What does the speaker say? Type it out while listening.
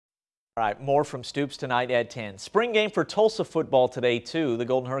All right, more from Stoops tonight at 10. Spring game for Tulsa football today, too. The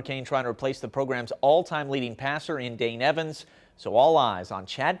Golden Hurricane trying to replace the program's all-time leading passer in Dane Evans. So all eyes on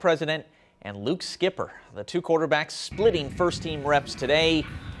Chad President and Luke Skipper. The two quarterbacks splitting first-team reps today.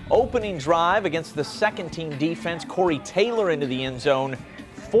 Opening drive against the second-team defense. Corey Taylor into the end zone.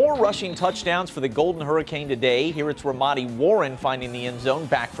 4 rushing touchdowns for the Golden Hurricane today. Here it's Ramadi Warren finding the end zone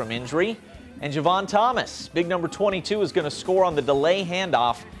back from injury. And Javon Thomas, big number 22, is going to score on the delay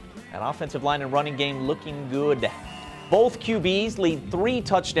handoff. That offensive line and running game looking good. Both QBs lead 3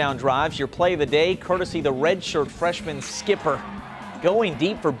 touchdown drives. Your play of the day, courtesy the redshirt freshman Skipper. Going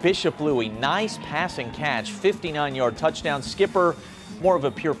deep for Bishop Louis. Nice passing catch, 59-yard touchdown. Skipper, more of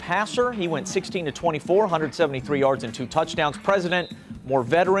a pure passer. He went 16-24, 173 yards and 2 touchdowns. President, more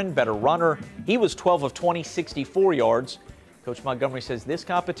veteran, better runner. He was 12 of 20, 64 yards. Coach Montgomery says this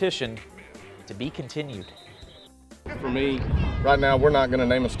competition to be continued. For me, right now, we're not going to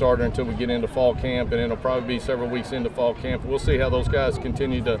name a starter until we get into fall camp, and it'll probably be several weeks into fall camp. We'll see how those guys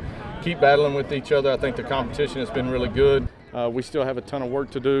continue to keep battling with each other. I think the competition has been really good. We still have a ton of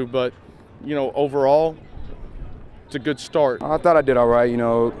work to do, but, you know, overall, it's a good start. I thought I did all right, you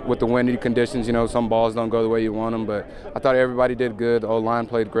know, with the windy conditions. You know, some balls don't go the way you want them, but I thought everybody did good. The O-line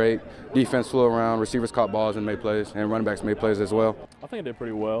played great. Defense flew around. Receivers caught balls and made plays, and running backs made plays as well. I think I did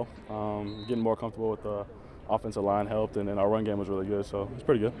pretty well. Getting more comfortable with the offensive line helped, and then our run game was really good, so it's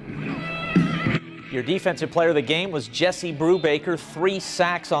pretty good. Your defensive player of the game was Jesse Brubaker. 3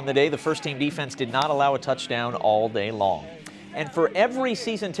 sacks on the day. The first-team defense did not allow a touchdown all day long. And for every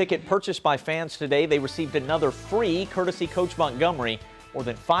season ticket purchased by fans today, they received another free, courtesy Coach Montgomery. More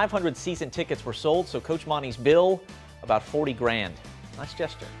than 500 season tickets were sold, so Coach Monty's bill, about 40 grand. Nice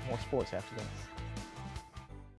gesture. More sports after this.